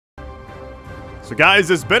So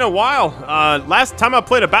guys, it's been a while. Last time I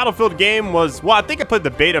played a Battlefield game was, well, I think I played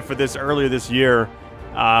the beta for this earlier this year.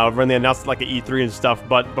 When they announced like an E3 and stuff.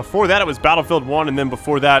 But before that, it was Battlefield 1, and then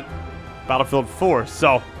before that, Battlefield 4.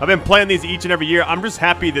 So I've been playing these each and every year. I'm just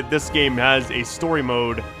happy that this game has a story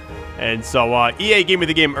mode. And so EA gave me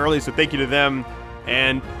the game early, so thank you to them.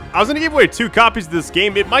 And I was going to give away 2 copies of this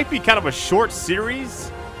game. It might be kind of a short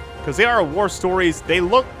series, because they are war stories. They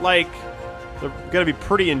look like they're going to be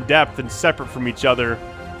pretty in-depth and separate from each other.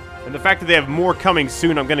 And the fact that they have more coming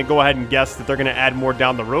soon, I'm going to go ahead and guess that they're going to add more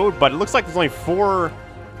down the road. But it looks like there's only 4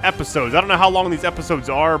 episodes. I don't know how long these episodes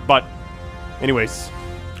are, but anyways,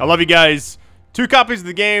 I love you guys. 2 copies of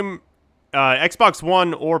the game, Xbox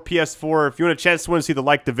One or PS4. If you want a chance to see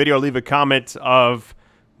the video, leave a comment of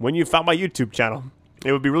when you found my YouTube channel.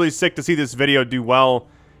 It would be really sick to see this video do well.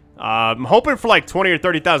 I'm hoping for like 20 or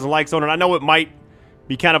 30,000 likes on it. I know it might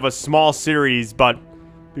be kind of a small series, but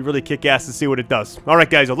it'd be really kick-ass to see what it does. Alright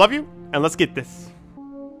guys, I love you, and let's get this.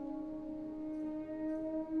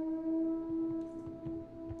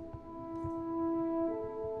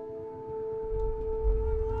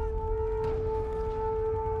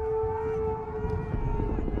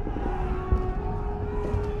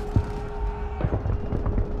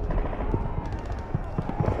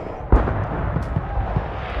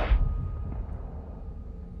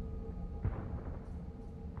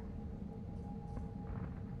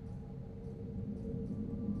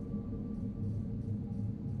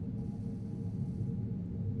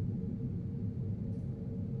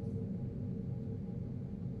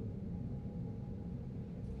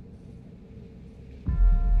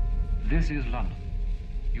 This is London.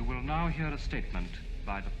 You will now hear a statement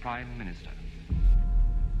by the Prime Minister.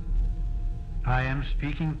 I am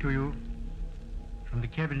speaking to you from the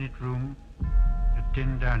Cabinet Room at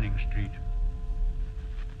 10 Downing Street.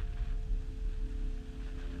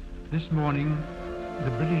 This morning,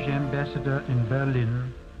 the British ambassador in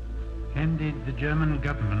Berlin handed the German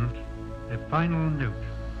government a final note.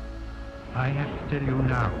 I have to tell you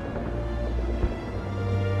now,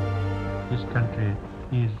 this country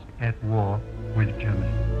is at war with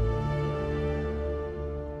Germany.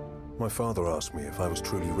 My father asked me if I was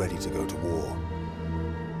truly ready to go to war.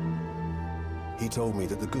 He told me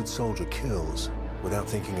that the good soldier kills without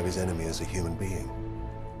thinking of his enemy as a human being.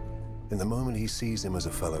 In the moment he sees him as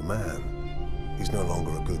a fellow man, he's no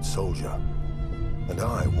longer a good soldier. And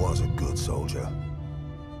I was a good soldier.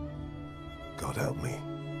 God help me.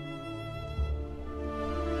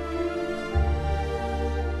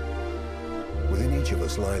 Within each of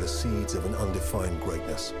us lie the seeds of an undefined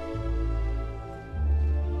greatness.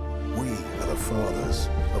 We are the fathers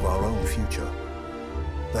of our own future.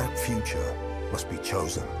 That future must be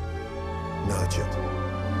chosen, nurtured,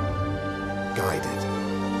 guided.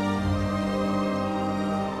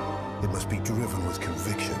 It must be driven with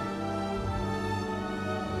conviction.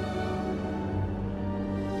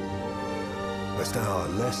 Lest our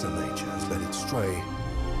lesser natures let it stray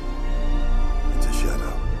into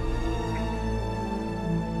shadow.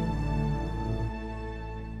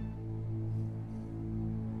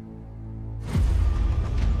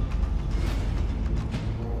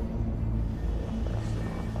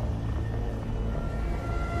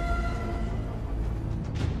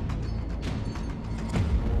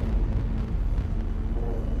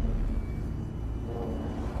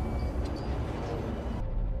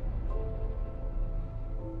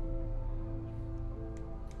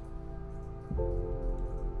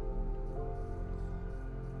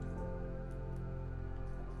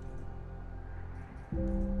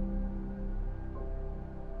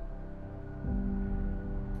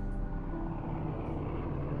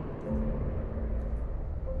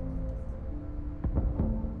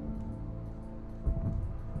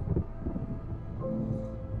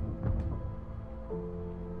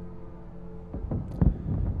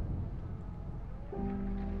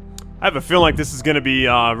 I have a feeling like this is going to be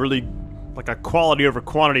really like a quality over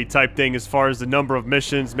quantity type thing as far as the number of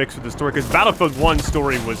missions mixed with the story, because Battlefield 1's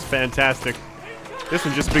story was fantastic. This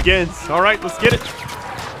one just begins. Alright, let's get it.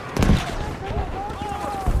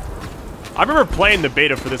 I remember playing the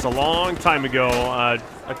beta for this a long time ago,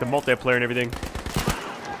 like the multiplayer and everything.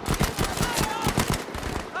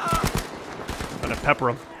 I'm gonna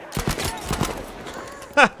pepper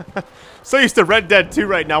them. So used to Red Dead 2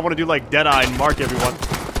 right now. I want to do like Deadeye and mark everyone.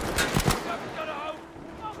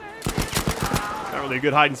 Not really a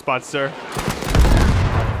good hiding spot, sir.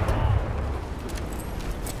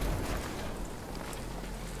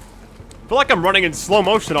 I feel like I'm running in slow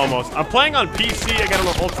motion almost. I'm playing on PC. I got a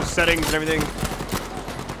little ultra settings and everything.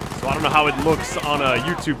 So I don't know how it looks on a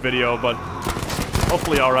YouTube video, but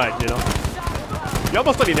hopefully alright, you know. You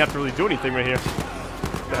almost don't even have to really do anything right here.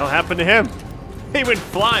 What the hell happened to him? He went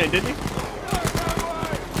flying, didn't he?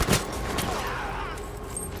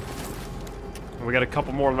 And we got a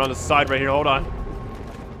couple more on the side right here. Hold on.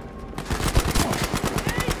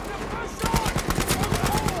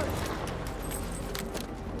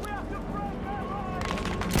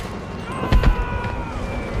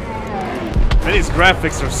 Man, these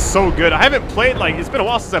graphics are so good. I haven't played, like, it's been a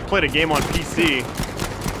while since I played a game on PC.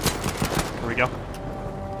 There we go.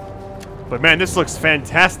 But man, this looks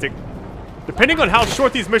fantastic. Depending on how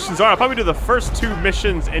short these missions are, I'll probably do the first 2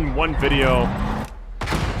 missions in one video.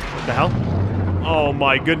 What the hell? Oh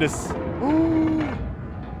my goodness. Ooh.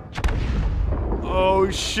 Oh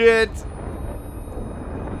shit.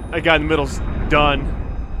 That guy in the middle's done.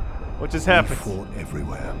 What just happened? We fought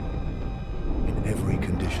everywhere. In every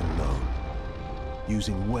condition known.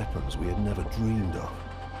 Using weapons we had never dreamed of.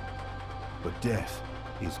 But death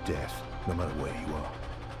is death, no matter where you are.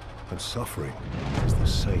 And suffering is the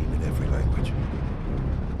same in every language.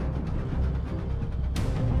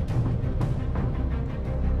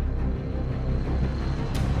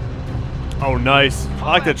 Oh, nice.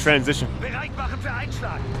 I like the transition. Bereit machen für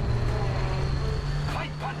Einschlag.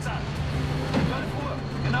 Feindpanzer. 12 Uhr.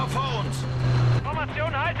 Genau vor uns.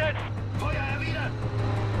 Formation halten. Feuer erwidern.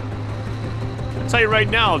 I'll tell you right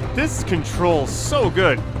now, this controls so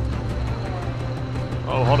good.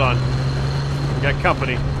 Oh, hold on. We got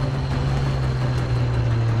company.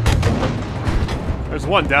 There's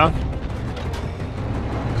one down.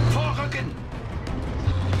 Vorrücken.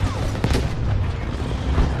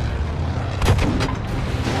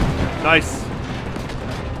 Nice.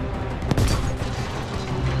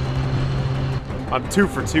 I'm 2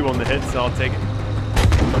 for 2 on the hit, so I'll take it.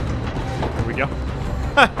 There we go.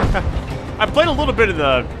 I played a little bit of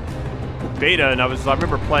the beta, and I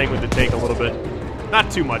remember playing with the tank a little bit. Not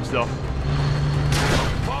too much, though.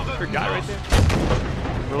 There's a guy right there.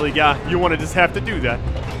 Really, guy? You want to just have to do that.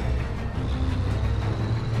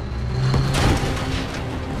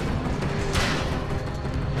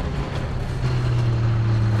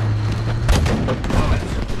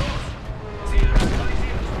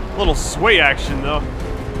 A little sway action, though.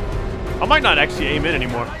 I might not actually aim in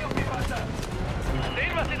anymore.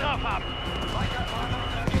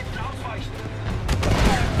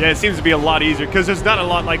 Yeah, it seems to be a lot easier because there's not a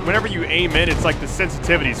lot, like, whenever you aim in, it's like the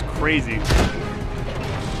sensitivity is crazy.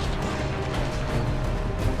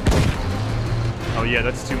 Oh yeah,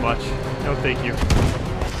 that's too much. No, thank you.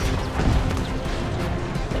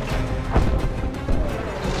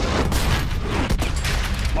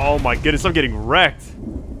 Oh my goodness, I'm getting wrecked.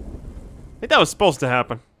 I think that was supposed to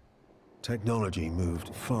happen. Technology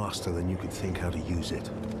moved faster than you could think how to use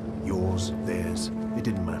it. Yours, theirs, it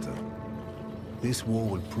didn't matter. This war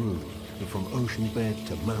would prove that from ocean bed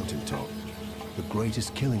to mountaintop, the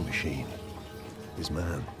greatest killing machine is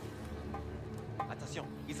man.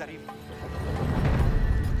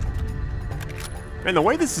 Man, the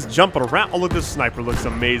way this is jumping around. Oh, look, this sniper looks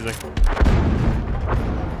amazing.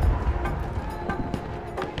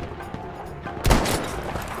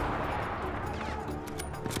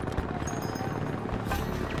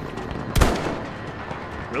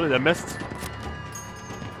 Really, that missed?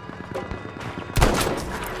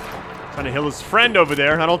 Trying to heal his friend over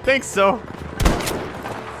there. I don't think so.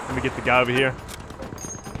 Let me get the guy over here.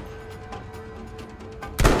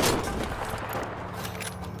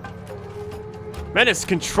 Man, its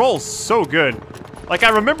control's so good. Like, I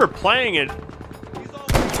remember playing it,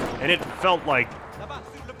 and it felt like,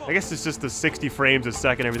 I guess it's just the 60 frames a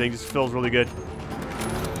second, everything just feels really good.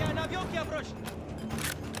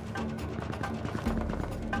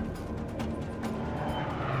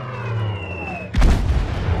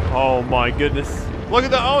 Oh my goodness. Look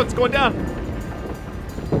at the, oh, it's going down.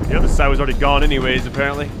 The other side was already gone anyways,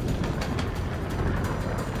 apparently.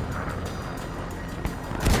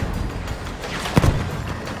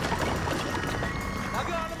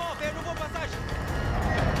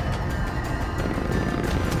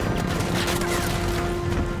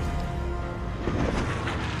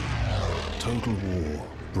 Total war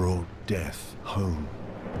brought death home.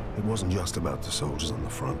 It wasn't just about the soldiers on the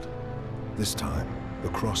front. This time, the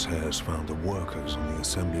crosshairs found the workers on the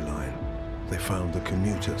assembly line. They found the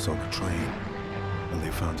commuters on the train. And they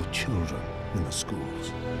found the children in the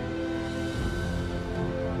schools.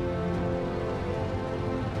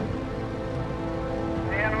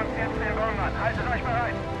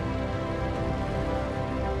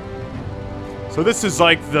 So this is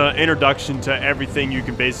like the introduction to everything you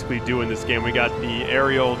can basically do in this game. We got the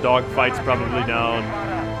aerial dogfights probably down,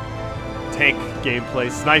 tank gameplay,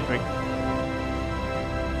 sniping.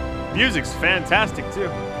 Music's fantastic too.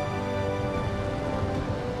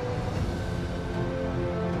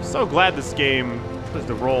 So glad this game does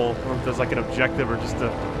the roll. I don't know if there's like an objective or just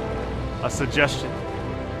a suggestion.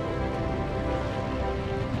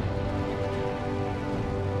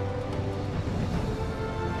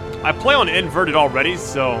 I play on inverted already,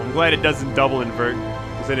 so I'm glad it doesn't double invert,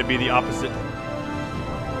 because then it'd be the opposite.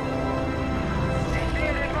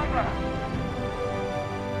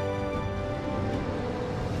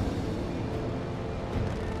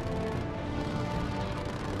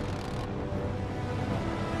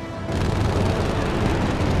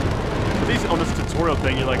 On this tutorial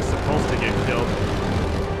thing, you're like supposed to get killed.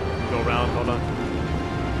 Go around, hold on.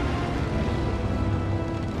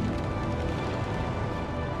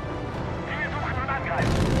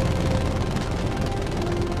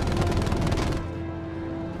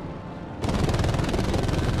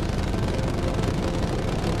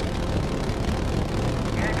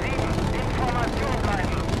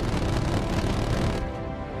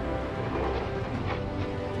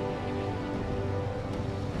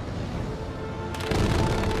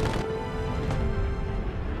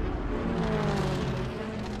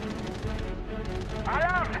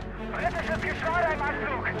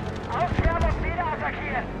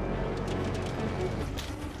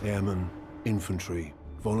 Airmen, infantry,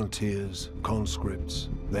 volunteers, conscripts,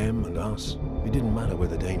 them and us. It didn't matter where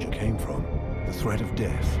the danger came from. The threat of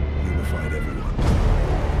death unified everyone.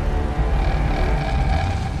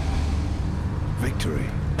 Victory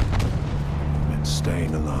meant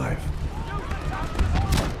staying alive.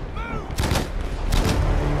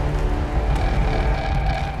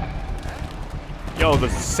 Yo, the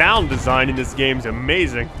sound design in this game is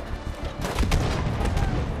amazing.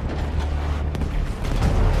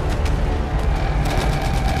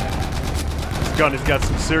 This gun has got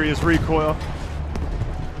some serious recoil.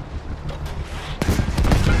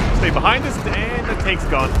 Stay behind us, and the tank's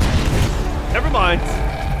gone. Never mind.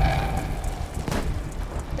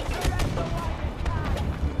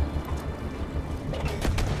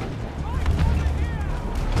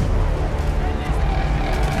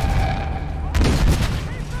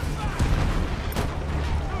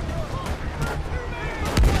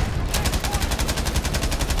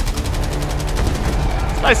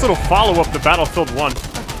 Nice little follow-up to Battlefield 1.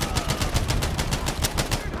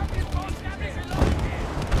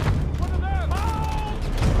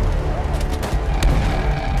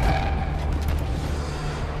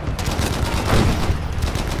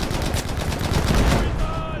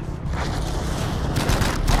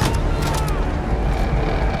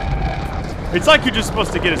 It's like you're just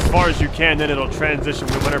supposed to get as far as you can, then it'll transition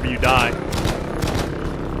whenever you die.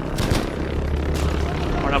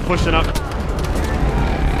 We're not pushing up.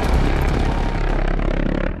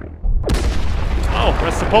 Oh,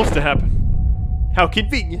 that's supposed to happen. How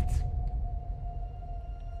convenient.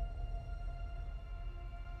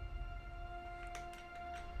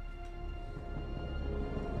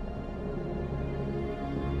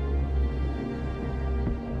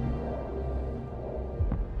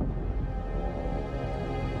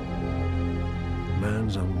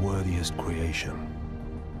 Man's unworthiest creation.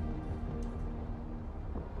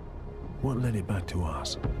 What led it back to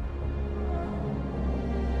us?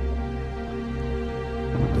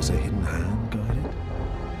 Does a hidden hand guide it?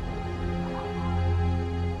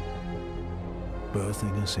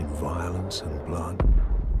 Birthing us in violence and blood?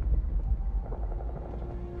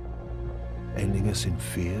 Ending us in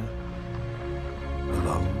fear?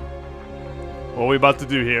 Alone? What are we about to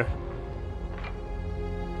do here?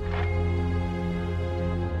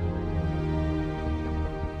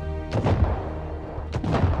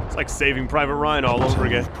 It's like Saving Private Ryan all over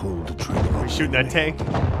again. Pulled the trigger. Are we shooting that tank?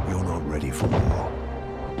 You're not ready for war.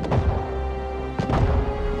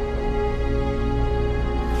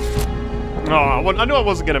 Oh, I knew I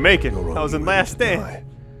wasn't gonna make it. I was in last stand.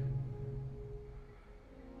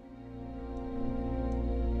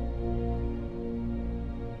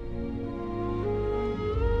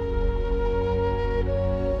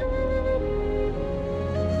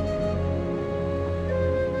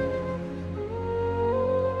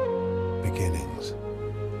 Beginnings.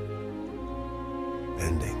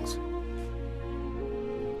 Endings.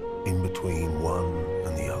 In between one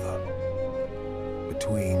and the other.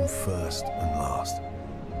 Between first and last.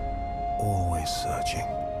 Always searching.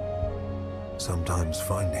 Sometimes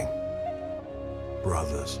finding.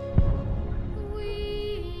 Brothers.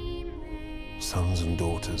 Sons and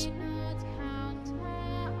daughters.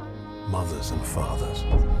 Mothers and fathers.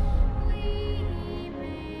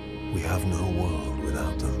 We have no world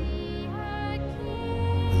without them.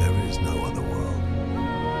 And there is no other world.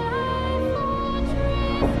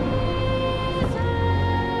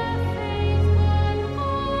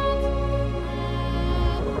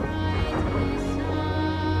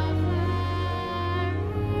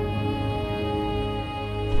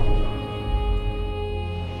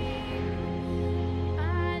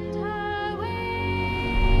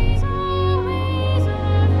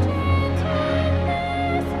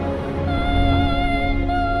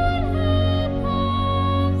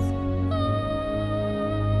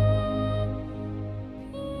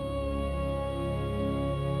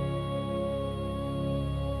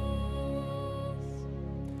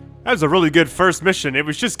 That was a really good first mission. It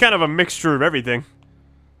was just kind of a mixture of everything.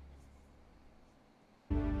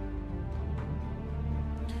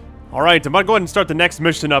 Alright, I'm gonna go ahead and start the next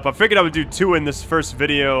mission up. I figured I would do 2 in this first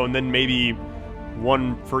video and then maybe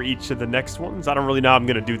 1 for each of the next ones. I don't really know how I'm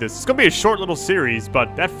gonna do this. It's gonna be a short little series,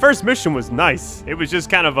 but that first mission was nice. It was just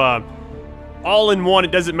kind of a all-in-one.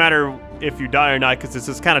 It doesn't matter if you die or not, because it's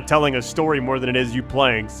just kind of telling a story more than it is you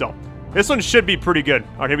playing. So, this one should be pretty good.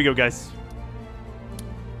 Alright, here we go, guys.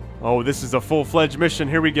 Oh, this is a full-fledged mission.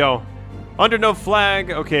 Here we go. Under no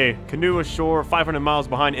flag. Okay, canoe ashore, 500 miles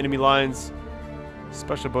behind enemy lines.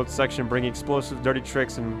 Special boat section, bringing explosives, dirty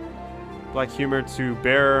tricks, and black humor to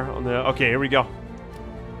bear on the... Okay, here we go.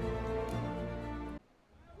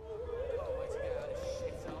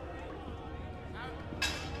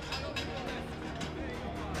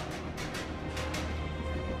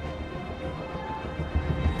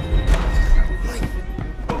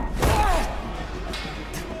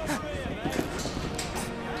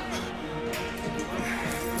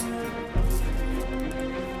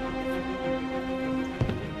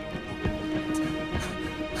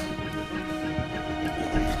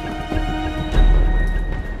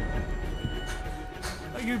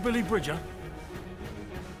 Billy Bridger?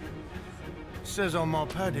 Says on my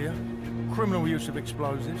pad here, criminal use of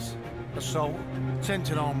explosives, assault,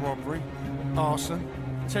 attempted armed robbery, arson,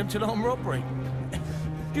 attempted armed robbery.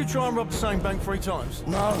 Did you try and rob the same bank 3 times?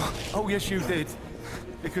 No. Oh, yes, you did.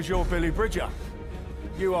 Because you're Billy Bridger.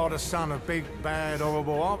 You are the son of big, bad,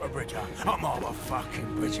 horrible Arthur Bridger. I'm Arthur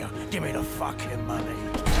fucking Bridger. Give me the fucking money.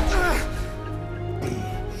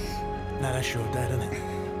 Now that's your dad, isn't it?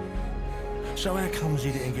 So how comes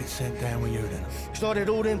he didn't get sent down with you then? Because I did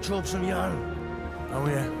all them jobs on your own. Oh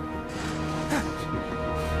yeah?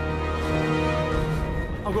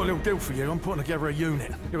 I've got a little deal for you. I'm putting together a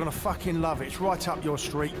unit. You're gonna fucking love it. It's right up your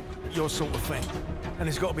street, your sort of thing. And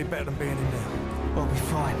it's got to be better than being in there. I'll be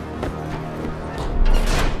fine.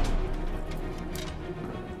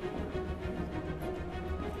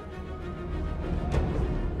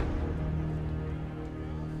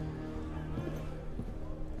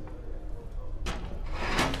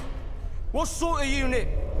 What sort of unit?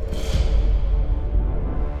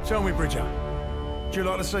 Tell me, Bridger. Do you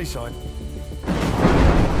like the seaside?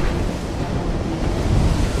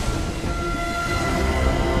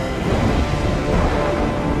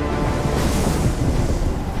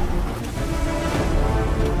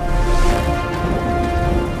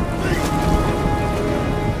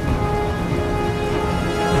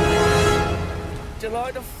 Do you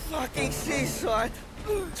like the fucking seaside?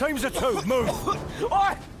 Teams of 2, move!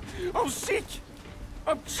 I'm sick!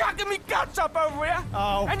 I'm chucking me guts up over here!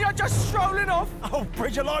 Oh. And you're just strolling off! Oh,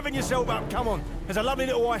 Bridger, liven yourself up, come on. There's a lovely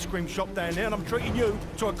little ice cream shop down there and I'm treating you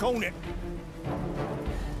to a cornet.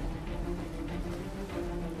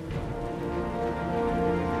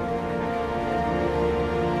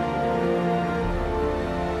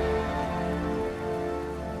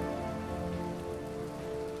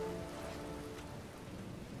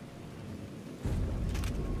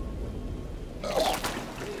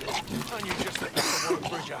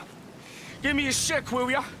 Give me a sec, will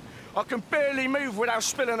ya? I can barely move without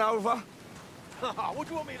spilling over. What do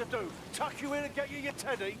you want me to do? Tuck you in and get you your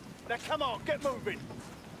teddy? Now come on, get moving.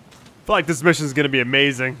 I feel like this mission is going to be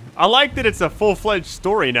amazing. I like that it's a full-fledged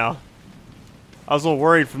story now. I was a little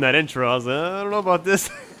worried from that intro. I was like, I don't know about this.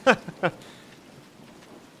 You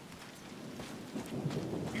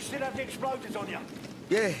still have the explosives on you?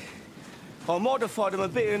 Yeah. I modified them a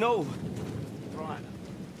bit and all. Right.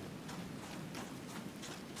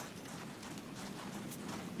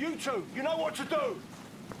 You two, you know what to do.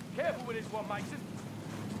 Careful with this one, Mason.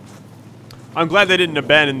 I'm glad they didn't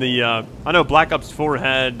abandon the, I know Black Ops 4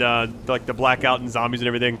 had, like, the blackout and zombies and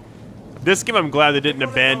everything. This game, I'm glad they didn't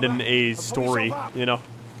abandon a story, you know?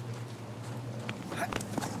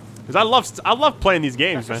 Because I love playing these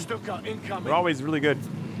games, man. They're always really good.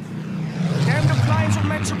 Damn, the planes are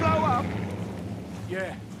meant to blow up.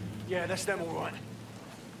 Yeah, that's them all right.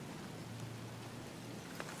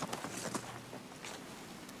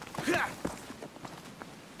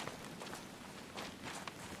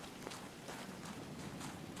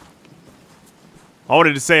 I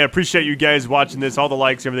wanted to say I appreciate you guys watching this. All the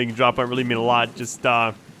likes, everything you drop on really mean a lot. Just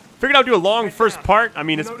figured I'd do a long first part. I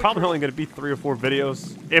mean, it's probably only going to be 3 or 4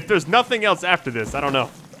 videos. If there's nothing else after this, I don't know.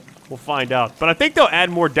 We'll find out. But I think they'll add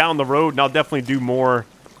more down the road, and I'll definitely do more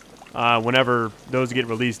whenever those get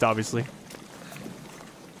released, obviously.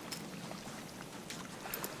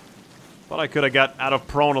 Thought I could have got out of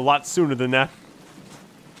prone a lot sooner than that.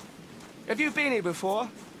 Have you been here before? Do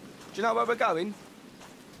you know where we're going?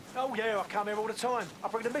 Oh yeah, I come here all the time. I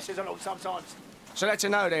bring the missus along sometimes. So that's a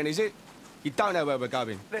no then, is it? You don't know where we're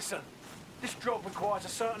going. Listen, this job requires a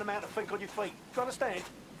certain amount of think on your feet. Do you understand?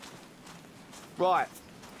 Right.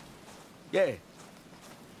 Yeah.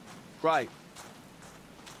 Right.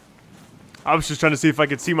 I was just trying to see if I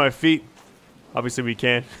could see my feet. Obviously we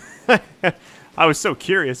can. I was so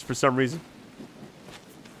curious for some reason.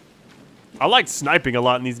 I like sniping a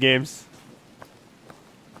lot in these games.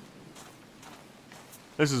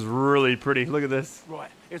 This is really pretty. Look at this. Right,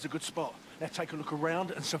 here's a good spot. Now take a look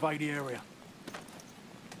around and survey the area.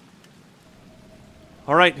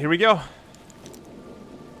 All right, here we go.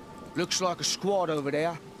 Looks like a squad over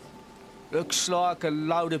there. Looks like a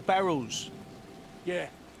load of barrels. Yeah,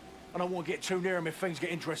 I don't want to get too near them if things get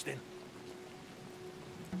interesting.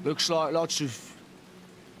 Looks like lots of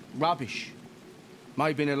rubbish.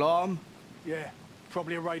 Maybe an alarm. Yeah,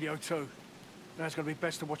 probably a radio too. Now it's going to be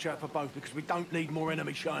best to watch out for both because we don't need more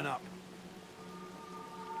enemies showing up.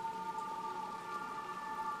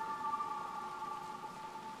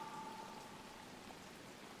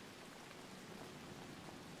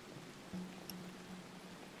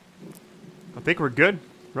 I think we're good,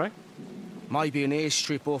 right? Maybe an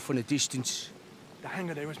airstrip off in the distance. The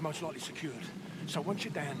hangar there is most likely secured. So once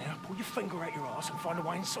you're down there, pull your finger out your arse and find a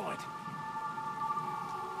way inside.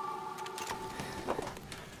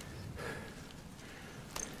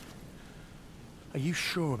 Are you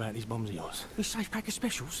sure about these bombs of yours? This safe pack of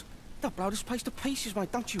specials? They'll blow this place to pieces,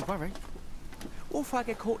 mate, don't you worry. What if I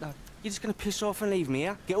get caught, though? You're just gonna piss off and leave me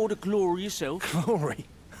here? Get all the glory yourself? Glory?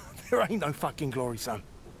 There ain't no fucking glory, son.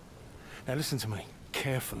 Now listen to me,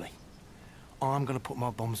 carefully. I'm gonna put my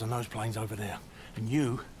bombs on those planes over there. And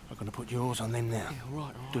you are gonna put yours on them now. Yeah, all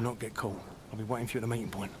right. Do not get caught. I'll be waiting for you at the meeting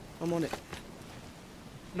point. I'm on it.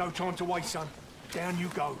 No time to waste, son. Down you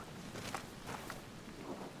go.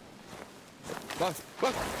 Go, go,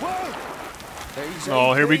 whoa! Easy,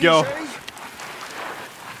 Oh, here we go. easy.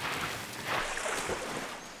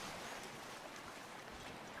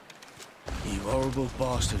 You horrible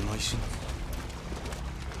bastard, Mason.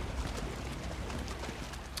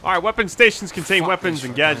 All right, weapon stations contain Fuck weapons this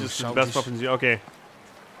and for damn gadgets. The best soldiers. weapons. Okay.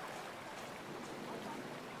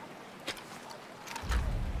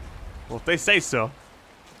 Well, if they say so.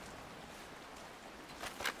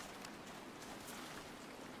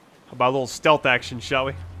 How about a little stealth action, shall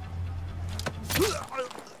we?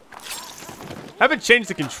 Haven't changed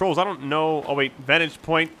the controls. I don't know. Oh wait, vantage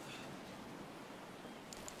point.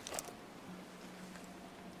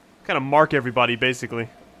 Kind of mark everybody, basically.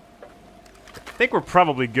 I think we're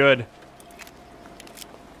probably good.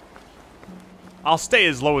 I'll stay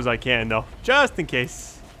as low as I can, though, just in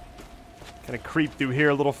case. Kind of creep through here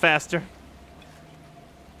a little faster.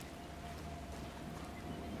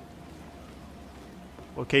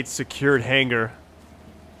 Locate secured hangar.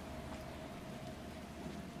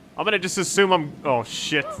 I'm gonna just assume I'm... Oh,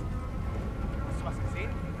 shit.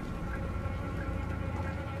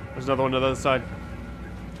 There's another one on the other side.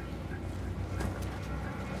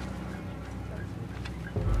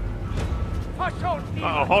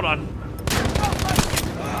 Uh-oh, hold on.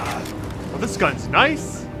 Oh, this gun's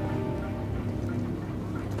nice.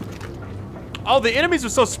 Oh, the enemies are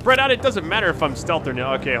so spread out, it doesn't matter if I'm stealth or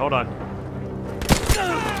not. Okay, hold on.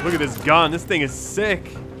 Look at this gun. This thing is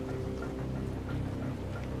sick.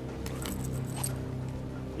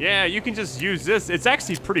 Yeah, you can just use this. It's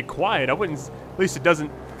actually pretty quiet. I wouldn't... At least it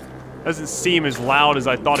doesn't seem as loud as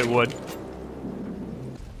I thought it would.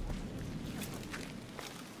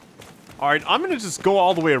 Alright, I'm gonna just go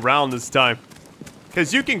all the way around this time.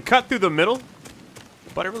 Because you can cut through the middle,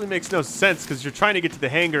 but it really makes no sense because you're trying to get to the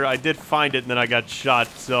hangar. I did find it and then I got shot,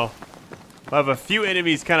 so... I have a few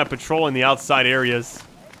enemies kind of patrolling the outside areas.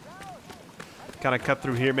 Kind of cut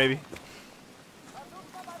through here, maybe.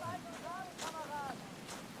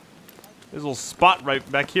 There's a little spot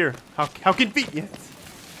right back here. How convenient.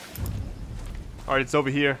 Alright, it's over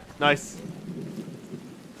here. Nice.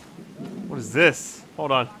 What is this?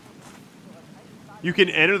 Hold on. You can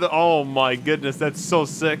enter the... Oh my goodness, that's so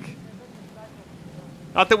sick.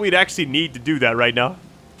 Not that we'd actually need to do that right now.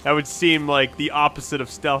 That would seem like the opposite of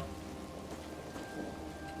stealth.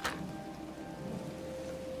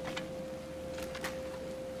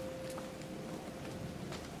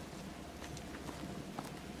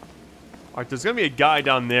 Alright, there's gonna be a guy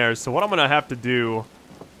down there, so what I'm gonna have to do...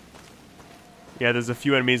 Yeah, there's a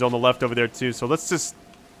few enemies on the left over there too, so let's just...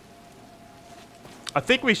 I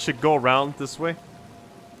think we should go around this way.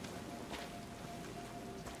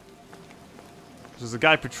 There's a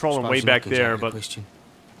guy patrolling way back there, but...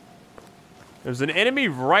 There's an enemy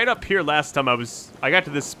right up here last time I got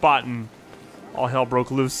to this spot and all hell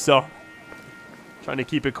broke loose, so... Trying to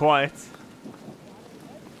keep it quiet.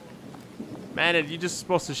 Man, you're just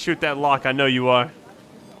supposed to shoot that lock. I know you are.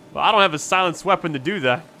 But I don't have a silenced weapon to do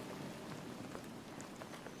that.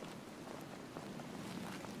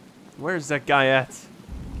 Where's that guy at?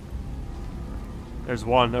 There's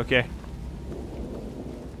one, okay.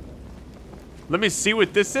 Let me see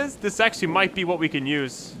what this is. This actually might be what we can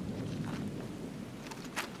use.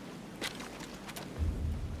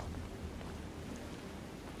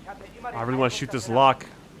 I really want to shoot this lock.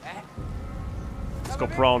 Let's go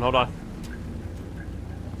prone, hold on.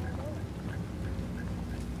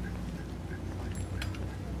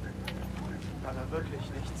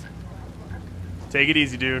 Take it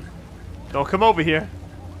easy, dude. Don't come over here.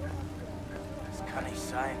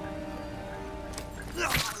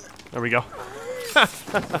 There we go.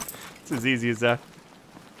 It's as easy as that.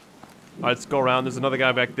 Alright, let's go around. There's another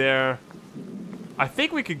guy back there. I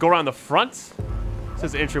think we could go around the front. It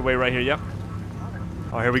says entryway right here, yep.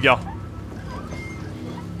 Oh, here we go.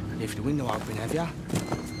 Leave the window open, have ya?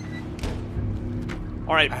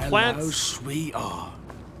 Alright, plants. Hello, sweetheart.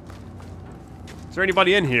 Is there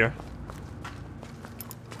anybody in here?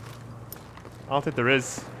 I don't think there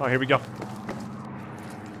is. Oh, here we go.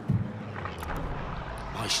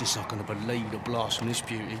 I just not gonna believe the blast from this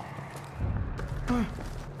beauty. Huh.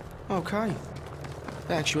 Okay.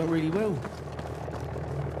 That actually went really well.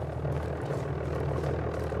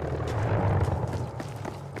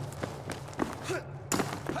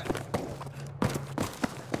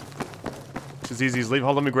 It's as easy as leave.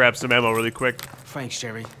 Hold on, let me grab some ammo really quick. Thanks,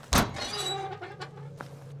 Jerry.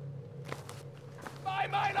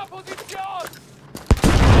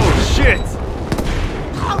 Oh, shit!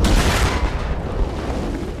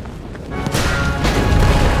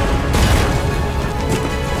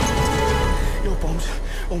 Your bombs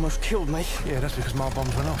almost killed me. Yeah, that's because my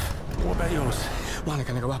bombs went off. What about yours? Mine are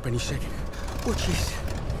gonna go up any second. Watch this.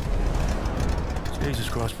 Jesus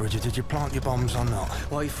Christ, Bridget, did you plant your bombs or not?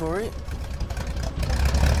 Wait for it.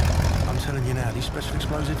 I'm telling you now, these special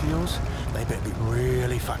explosives of yours, they better be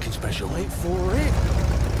really fucking special. Wait for it.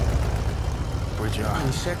 Bridget.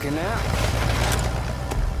 Any second now.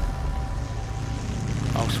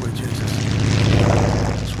 Oh, sweet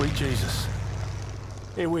Jesus. Sweet Jesus.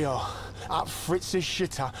 Here we are, up Fritz's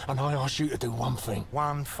shitter, and I ask you to do one thing.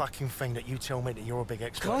 One fucking thing that you tell me that you're a big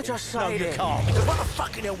expert Can I in. just say No, you it? can't. Because what the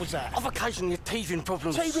fucking hell was that? I've occasionally had teething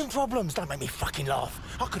problems. Teething problems? Don't make me fucking laugh.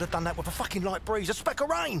 I could have done that with a fucking light breeze, a speck of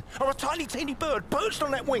rain, or a tiny teeny bird perched on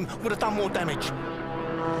that wing would have done more damage.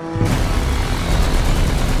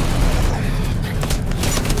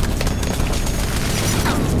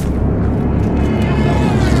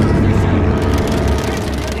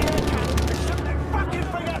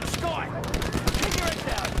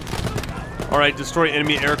 Alright, destroy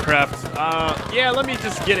enemy aircraft. Yeah, let me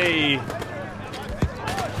just get a...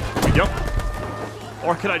 There we go.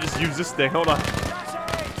 Or can I just use this thing? Hold on.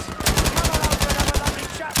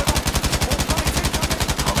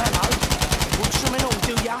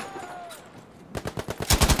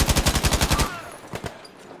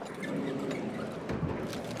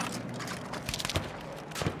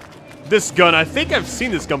 This gun, I think I've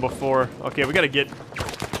seen this gun before. Okay, we gotta get...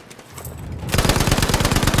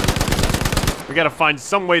 We gotta find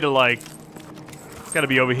some way to, like... It's gotta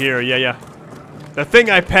be over here, yeah. The thing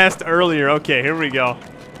I passed earlier, okay, here we go.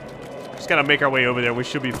 Just gotta make our way over there, we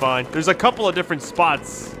should be fine. There's a couple of different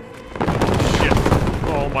spots. Shit.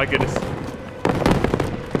 Oh my goodness.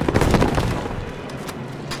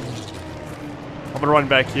 I'm gonna run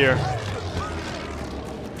back here.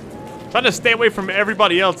 Trying to stay away from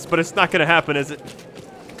everybody else, but it's not gonna happen, is it?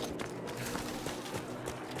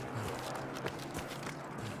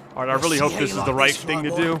 Alright, I really hope this is the right thing to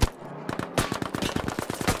do.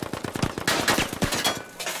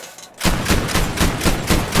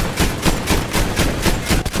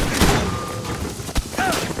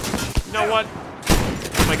 You know what?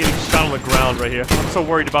 Am I getting shot on the ground right here? I'm so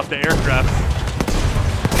worried about the aircraft.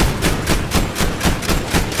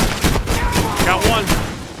 Got one.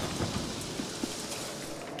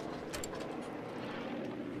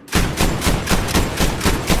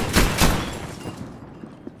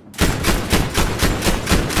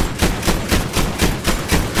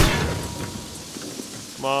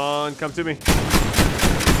 Come on, come to me.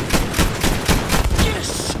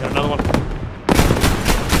 Yes! Got another one.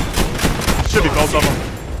 Should be both of them.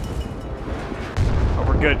 Oh,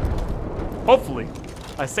 we're good. Hopefully.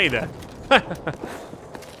 I say that.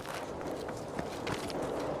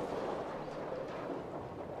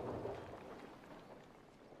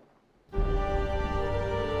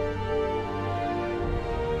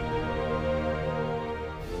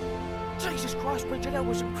 Jesus Christ, Bridget, that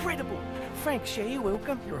was incredible. Thanks, yeah, you're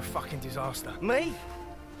welcome. You're a fucking disaster. Me?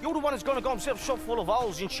 You're the one who's gonna got himself shot full of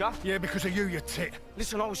holes, ain't ya? Yeah, because of you, you tit.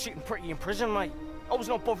 Listen, I was sitting pretty in prison, mate. I was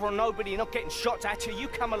not bothering nobody and not getting shot at till you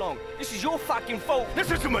come along. This is your fucking fault.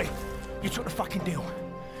 Listen to me. You took the fucking deal.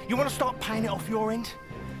 You want to start paying it off your end?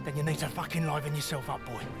 Then you need to fucking liven yourself up,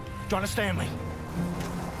 boy. Do you understand me?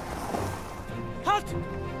 Halt!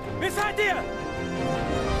 Wer seid ihr?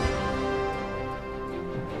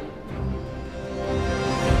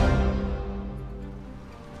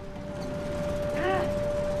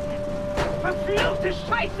 Verfluchte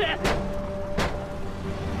Scheiße!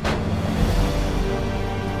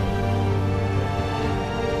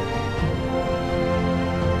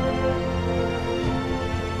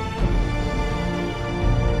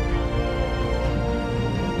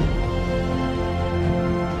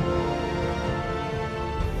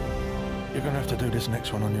 You're gonna have to do this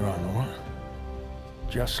next one on your own, all right?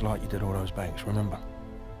 Just like you did all those banks, remember?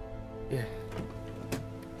 Yeah.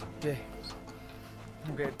 Yeah.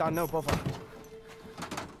 I'll get it done, no bother.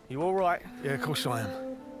 You all right? Yeah, of course I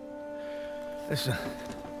am. Listen.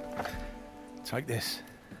 Take this.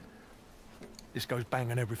 This goes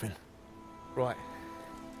bang on everything. Right.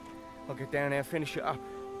 I'll get down there, finish it up.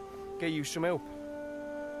 Get you some help.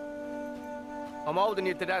 I'm holding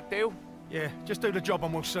you to that deal. Yeah, just do the job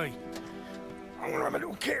and we'll see. I want to have a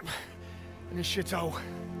little kip in this shithole.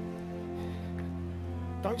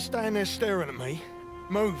 Don't stand there staring at me.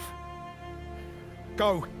 Move.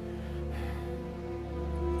 Go.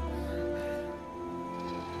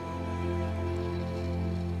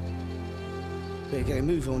 Better get a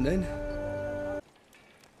move on then.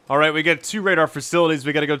 All right, we got 2 radar facilities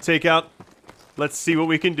we got to go take out. Let's see what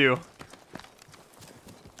we can do.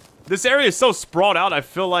 This area is so sprawled out, I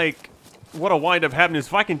feel like what'll wind up happening is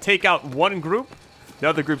if I can take out one group, the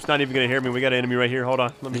other group's not even going to hear me. We got an enemy right here. Hold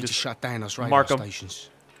on. Let me just shut down those radar mark 'em. stations.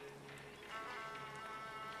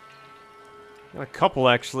 Got a couple,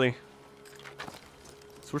 actually.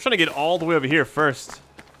 So we're trying to get all the way over here first.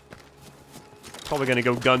 Probably going to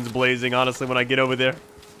go guns blazing, honestly, when I get over there.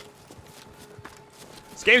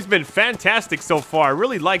 This game's been fantastic so far. I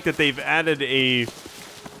really like that they've added a...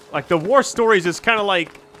 Like, the war stories is kind of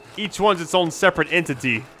like each one's its own separate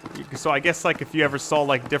entity. So I guess, like, if you ever saw,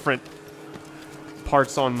 like, different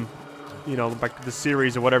parts on, you know, like the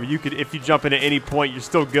series or whatever, you could, if you jump in at any point, you're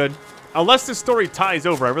still good. Unless the story ties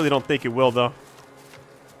over. I really don't think it will, though.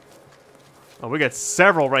 Oh, we got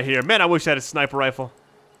several right here. Man, I wish I had a sniper rifle.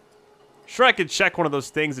 Sure, I could check one of those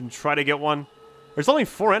things and try to get one. There's only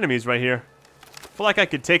 4 enemies right here. I feel like I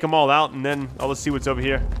could take them all out, and then let's see what's over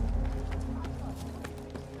here.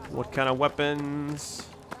 What kind of weapons?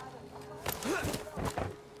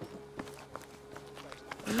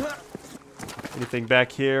 Anything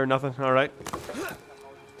back here? Nothing? All right.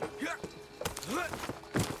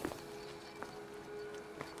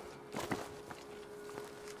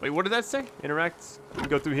 Wait, what did that say? Interacts. We can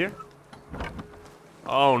go through here.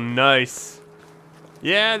 Oh, nice.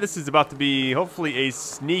 Yeah, this is about to be hopefully a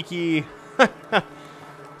sneaky,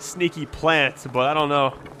 sneaky plant, but I don't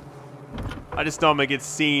know. I just know I'm gonna get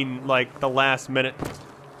seen like the last minute.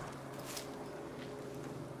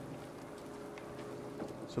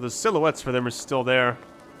 So the silhouettes for them are still there.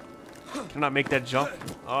 Can I not make that jump?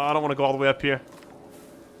 Oh, I don't want to go all the way up here.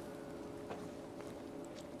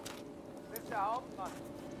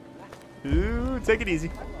 Ooh, take it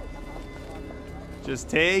easy. Just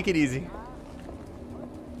take it easy.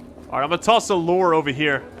 Alright, I'm gonna toss a lure over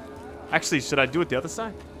here. Actually, should I do it the other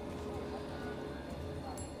side?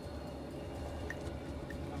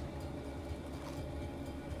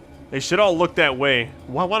 They should all look that way.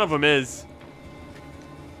 Well, one of them is.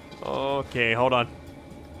 Okay, hold on.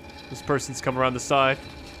 This person's come around the side.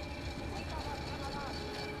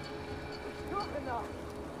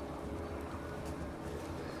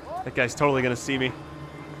 That guy's totally gonna see me.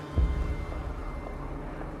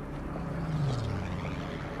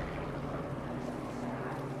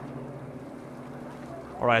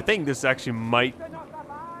 Alright, I think this actually might...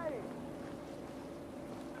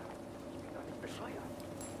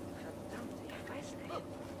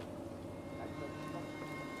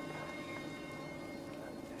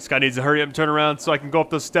 This guy needs to hurry up and turn around so I can go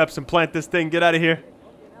up those steps and plant this thing. Get out of here.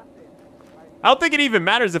 I don't think it even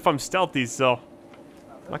matters if I'm stealthy, so...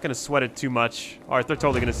 I'm not going to sweat it too much. Alright, they're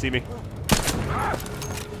totally going to see me.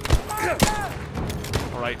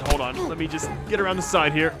 Alright, hold on. Let me just get around the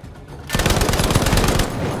side here.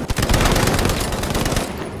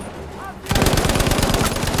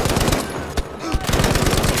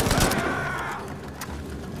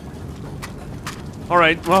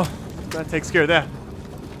 Alright, well, that takes care of that.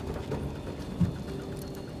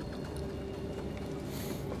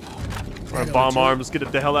 Alright, bomb arms. Get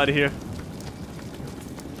it the hell out of here.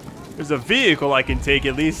 There's a vehicle I can take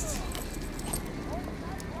at least.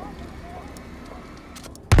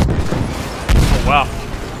 Oh, wow.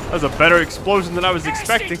 That was a better explosion than I was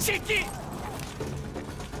expecting.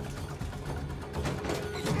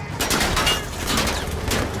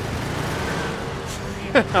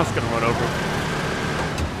 I was gonna run over.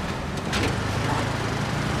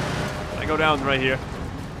 I go down right here.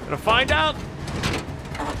 Gonna find out.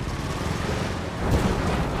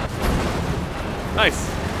 Nice.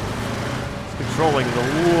 This controlling is a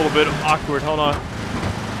little bit awkward. Hold on.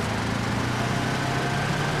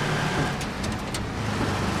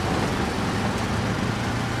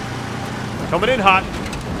 Coming in hot.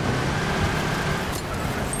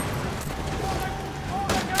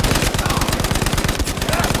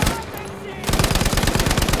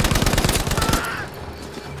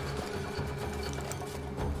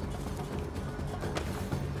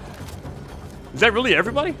 Is that really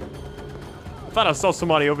everybody? I thought I saw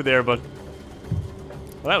somebody over there, but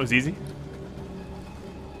well, that was easy.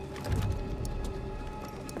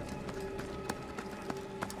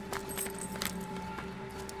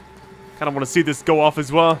 Kind of want to see this go off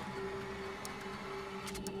as well.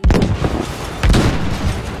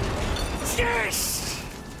 Yes!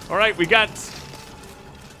 All right, we got.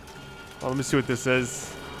 Well, let me see what this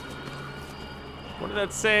says. What did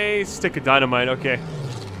that say? Stick of dynamite. Okay.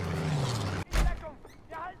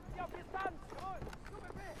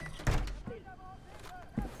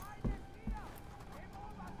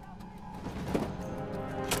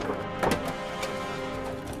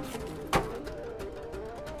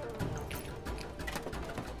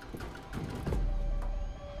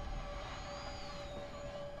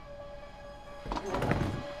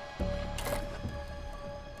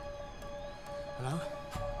 Hello?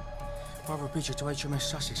 Brother Bridger to HMS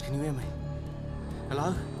Sussex, can you hear me?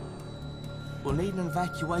 Hello? We'll need an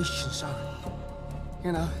evacuation, so,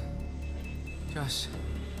 you know, just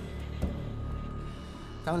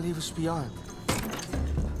don't leave us behind.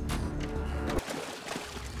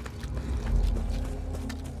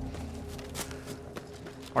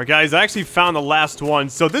 Alright guys, I actually found the last one.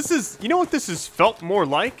 So this is, you know what this has felt more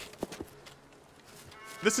like?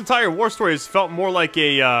 This entire war story has felt more like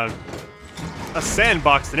a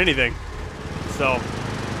sandbox than anything. So,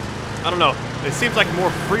 I don't know. It seems like more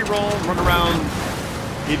free roll, run around,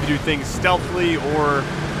 either do things stealthily or,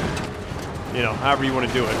 you know, however you want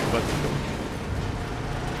to do it. But,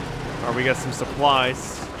 alright, we got some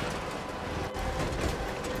supplies.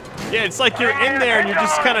 Yeah, it's like you're in there and you're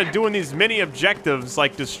just kind of doing these mini objectives,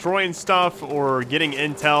 like destroying stuff or getting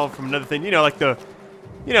intel from another thing. You know, like the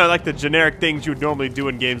generic things you would normally do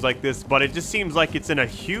in games like this. But it just seems like it's in a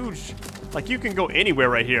huge, like you can go anywhere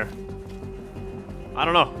right here. I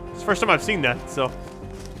don't know. It's the first time I've seen that. So, all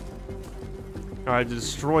right, to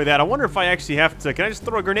destroy that. I wonder if I actually have to. Can I just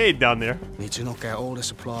throw a grenade down there? Need to knock out all the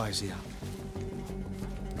supplies here.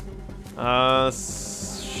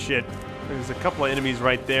 Shit. There's a couple of enemies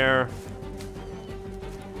right there.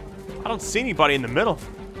 I don't see anybody in the middle.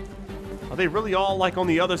 Are they really all like on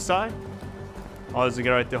the other side? Oh, there's a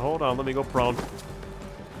guy right there. Hold on, let me go prone.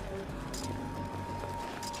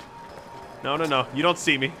 No, no, no. You don't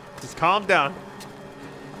see me. Just calm down.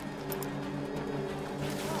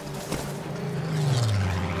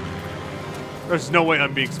 There's no way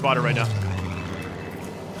I'm being spotted right now.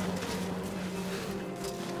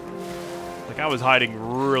 Like, I was hiding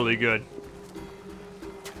really good.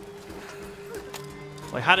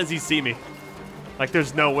 Like, how does he see me? Like,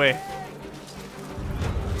 there's no way.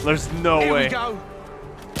 There's no way. Here we go.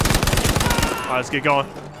 Alright, let's get going.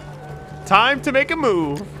 Time to make a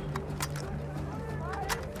move.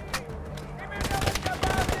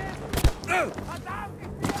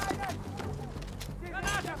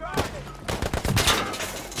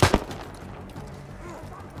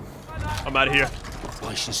 I'm out of here.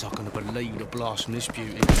 Patience, not gonna believe the blast from this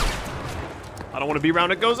beauty. I don't want to be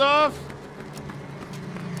around it goes off.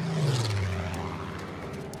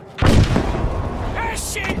 Ah,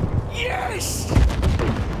 shit! Yes!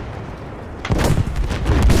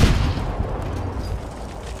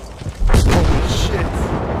 Holy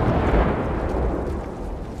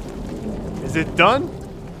shit. Is it done?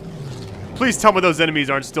 Please tell me those enemies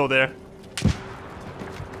aren't still there.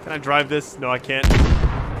 Can I drive this? No, I can't.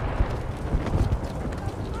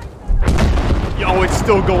 Oh, it's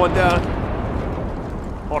still going down.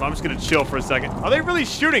 Hold on, I'm just gonna chill for a second. Are they really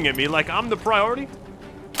shooting at me like I'm the priority?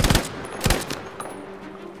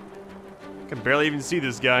 I can barely even see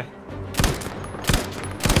this guy.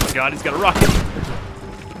 Oh my god, he's got a rocket.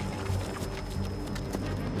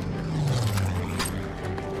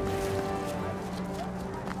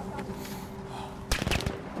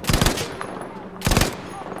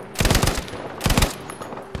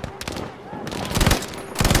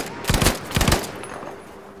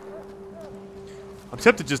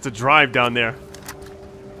 tempted just to drive down there.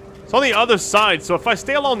 It's on the other side, so if I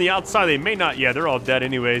stay along the outside, they may not... Yeah, they're all dead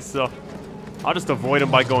anyways, so... I'll just avoid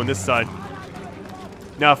them by going this side.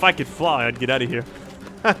 Now, if I could fly, I'd get out of here.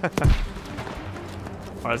 Alright,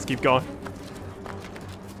 let's keep going.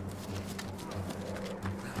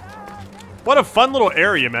 What a fun little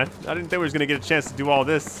area, man. I didn't think we was going to get a chance to do all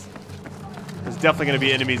this. There's definitely going to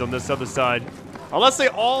be enemies on this other side. Unless they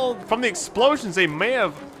all... From the explosions, they may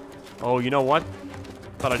have... Oh, you know what?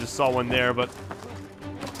 Thought I just saw one there, but...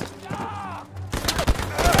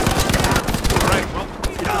 Alright, well,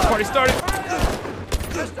 let's get this party started.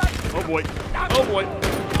 Oh boy. Oh boy.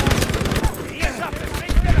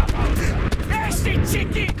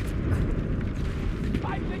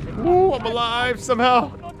 Ooh, I'm alive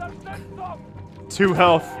somehow. 2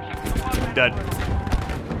 health. I'm dead.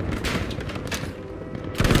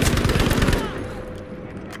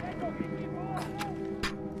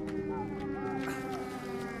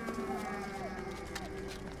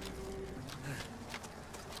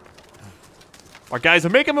 Alright guys,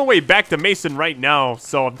 I'm making my way back to Mason right now,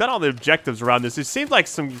 so I've done all the objectives around this. It seems like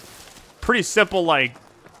some pretty simple, like,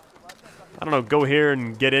 I don't know, go here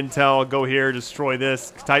and get intel, go here, destroy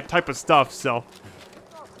this type of stuff, so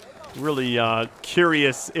really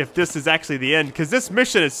curious if this is actually the end, because this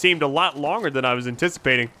mission has seemed a lot longer than I was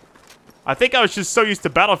anticipating. I think I was just so used to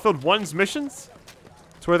Battlefield 1's missions,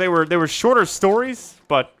 to where they were shorter stories,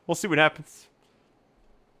 but we'll see what happens.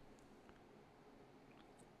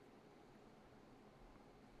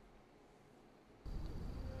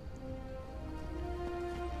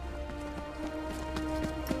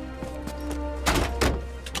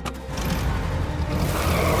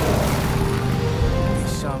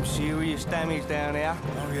 Serious damage down there.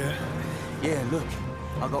 Oh, yeah? Yeah, look.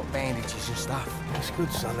 I got bandages and stuff. That's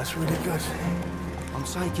good, son. That's really good. I'm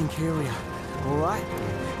taking care of you. All right?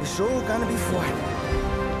 It's all gonna be fine.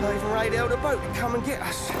 Not even radioed a boat to come and get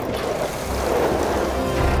us.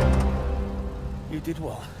 You did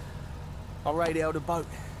what? I radioed a boat.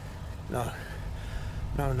 No.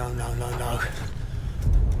 No, no, no, no, no.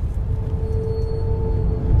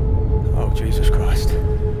 Oh, Jesus Christ.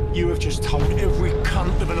 You have just told every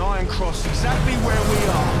cunt of an Iron Cross exactly where we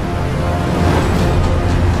are.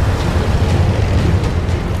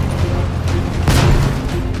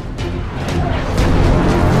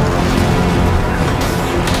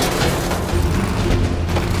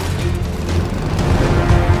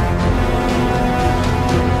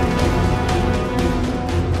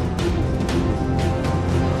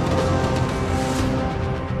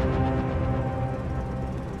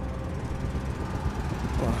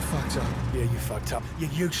 Yeah, you fucked up. You're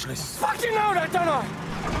useless. Fucking know that, don't I?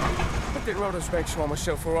 I did roller specs for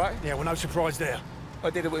myself, all right? Yeah, well, no surprise there. I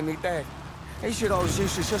did it with me dad. He said I was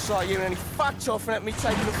useless just like you, and then he fucked off and let me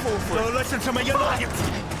take the fall for it. No, listen to me, you're not...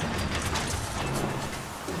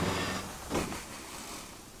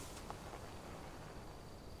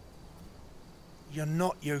 You're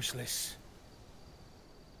not useless.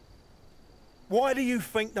 Why do you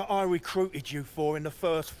think that I recruited you for in the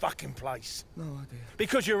first fucking place? No idea.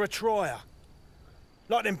 Because you're a trier.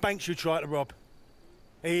 Like them banks you tried to rob.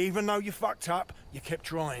 Even though you fucked up, you kept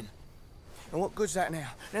trying. And what good's that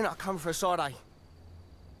now? Then I come for a side, eh?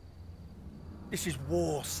 This is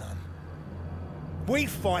war, son. We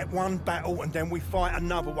fight one battle and then we fight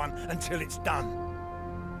another one until it's done.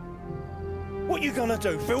 What you gonna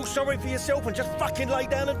do? Feel sorry for yourself and just fucking lay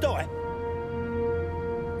down and die?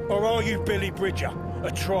 Or are you Billy Bridger,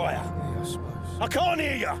 a trier? Yeah, I suppose. I can't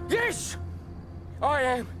hear you! Yes! I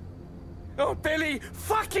am. Oh, Billy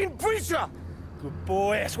fucking Bridger! Good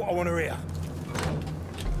boy, that's what I want to hear.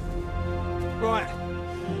 Right,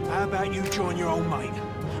 how about you join your old mate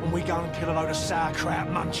and we go and kill a load of sauerkraut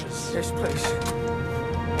munchers? Yes, please.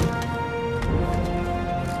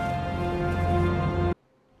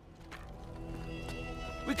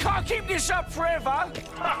 We can't keep this up forever!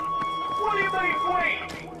 What do you mean,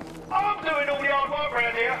 we? I'm doing all the hard work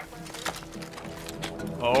around here.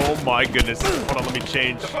 Oh my goodness. Hold on, let me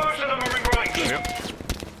change. The first of them are in range. Yep.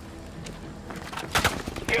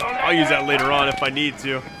 Get on that. I'll use that later on if I need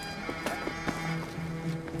to. All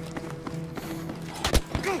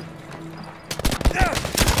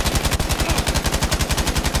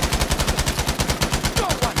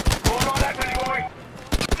right, that Billy boy.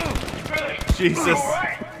 Billy, Jesus. you all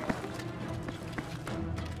right?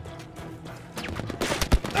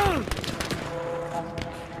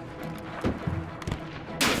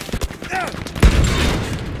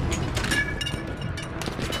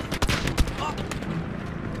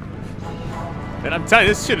 And I'm telling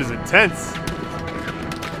you, this shit is intense.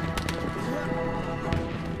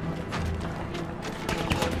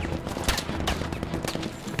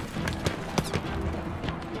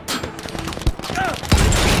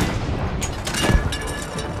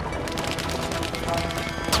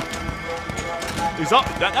 He's up.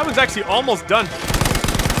 That one's actually almost done.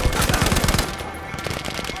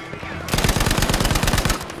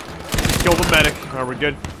 Kill the medic. Alright, we're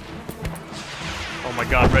good. Oh my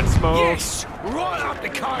god, red smoke. Yes! Right up the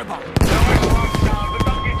cobra!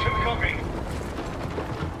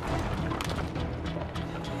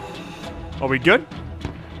 Are we good?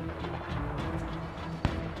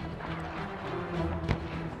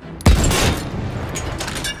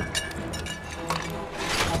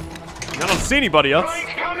 I don't see anybody else.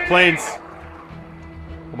 Planes.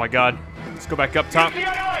 Oh my god. Let's go back up top.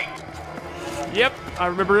 Yep, I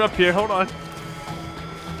remember it up here. Hold on.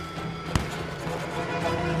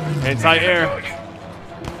 Anti-air.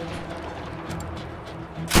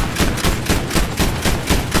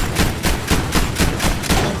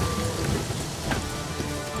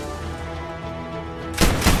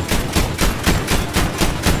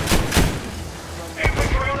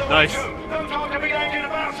 Nice.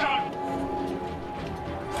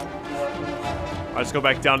 Alright, let's go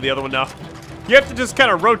back down to the other one now. You have to just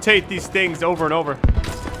kind of rotate these things over and over.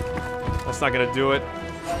 That's not gonna do it.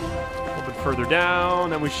 A little bit further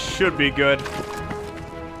down, and we should be good.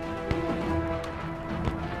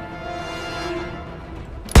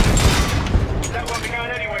 That won't be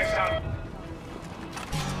going anywhere, son.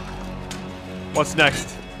 What's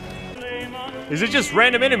next? Is it just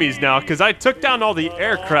random enemies now? Because I took down all the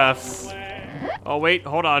aircrafts. Oh, wait,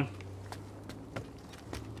 hold on.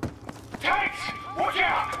 Tanks! Watch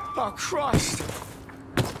out! Oh, Christ!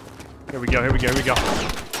 Here we go, here we go, here we go.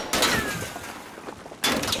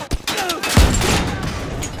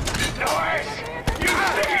 Nice! You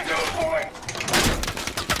stick to it, boy!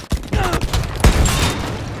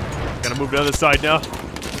 Gotta move to the other side now.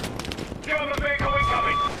 German vehicle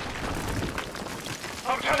incoming!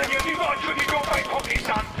 I'm telling you, if you've got a trick in your back pocket,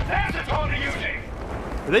 son, now's the time to use it!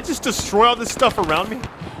 Did they just destroy all this stuff around me?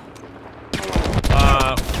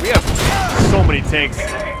 We have so many tanks.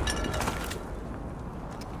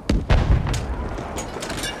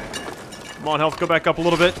 Come on, health, go back up a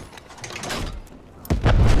little bit.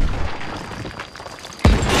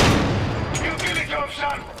 You give it to him,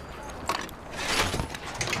 son!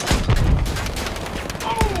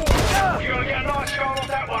 Oh! You're gonna get a nice shot off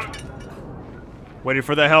that one! Waiting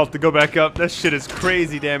for the health to go back up. That shit is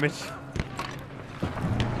crazy damage.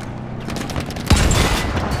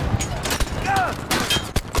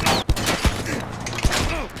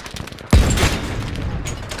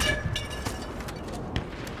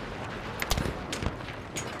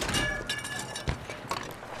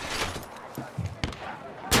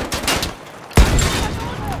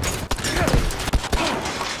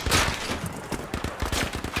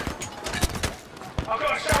 I've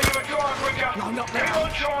got to show you a drive, Ricker! Keep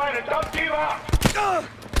on trying and don't give up!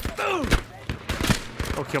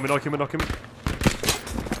 Don't kill me, don't kill me, don't kill me.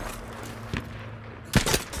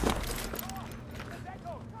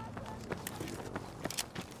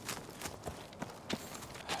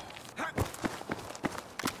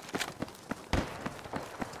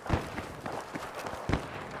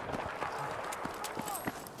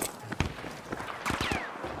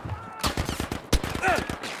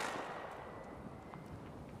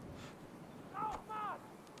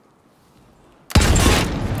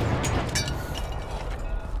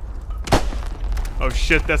 Oh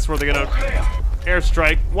shit, that's where they're gonna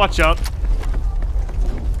airstrike. Watch out.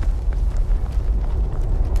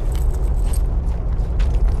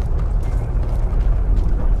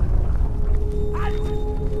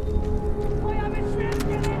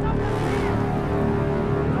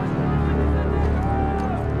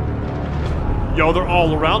 Yo, they're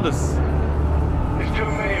all around us. There's too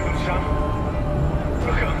many of them, son.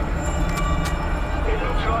 Look at them. It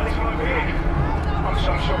looks like this might be it. I'm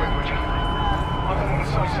so sorry, Bridger. I don't want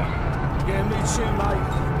to say so. Yeah, me too, mate.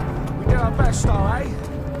 We did our best, though, eh?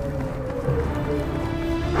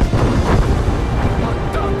 I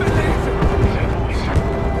don't believe it! These are boys.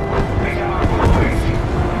 These are our boys.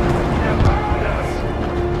 They're back with us.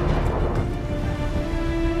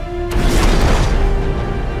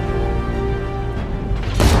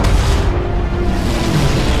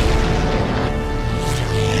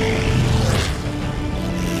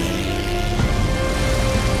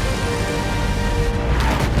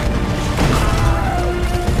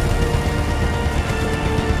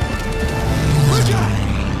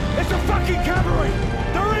 It's the fucking cavalry!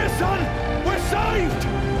 They're here, son! We're saved!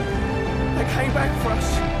 They came back for us.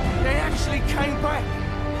 They actually came back.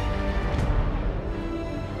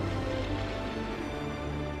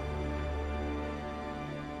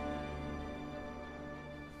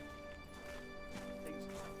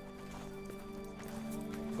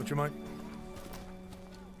 What you, mate?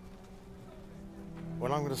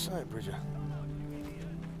 Well, I'm going to say it, Bridger.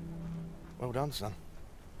 Well done, son.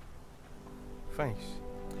 Thanks.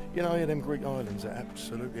 You know, them Greek islands are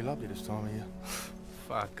absolutely lovely this time of year.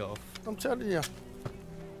 Fuck off. I'm telling you.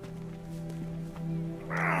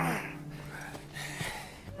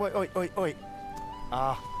 Wait.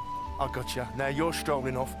 I got you. Now you're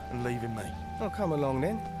strolling off and leaving me. Oh, come along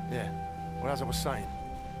then. Yeah. Well, as I was saying,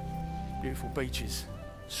 beautiful beaches,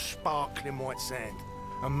 sparkling white sand,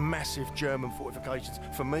 and massive German fortifications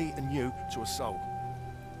for me and you to assault.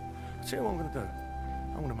 I'll tell you what I'm going to do.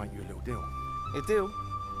 I'm going to make you a little deal. A deal?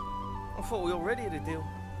 I thought we already had a deal.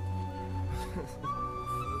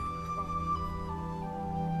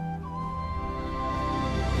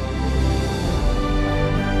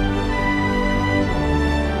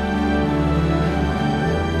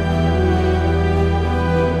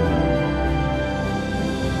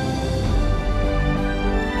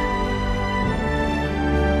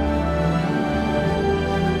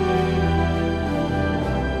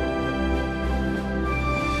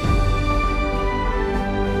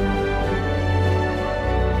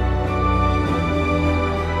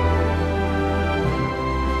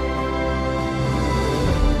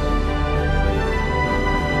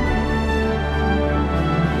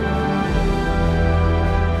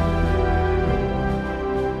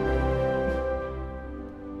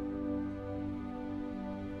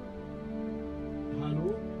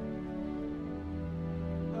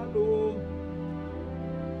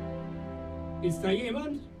 Ist da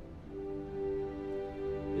jemand?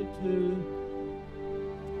 Bitte.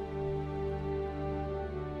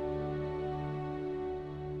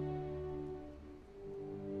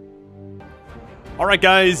 Alright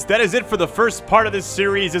guys, that is it for the first part of this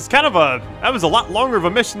series. It's kind of that was a lot longer of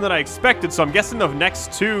a mission than I expected, so I'm guessing the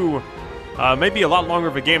next two maybe a lot longer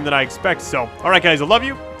of a game than I expect. So, alright guys, I love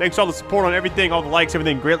you. Thanks for all the support on everything, all the likes,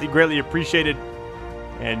 everything, greatly, greatly appreciated.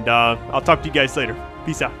 And I'll talk to you guys later.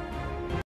 Peace out.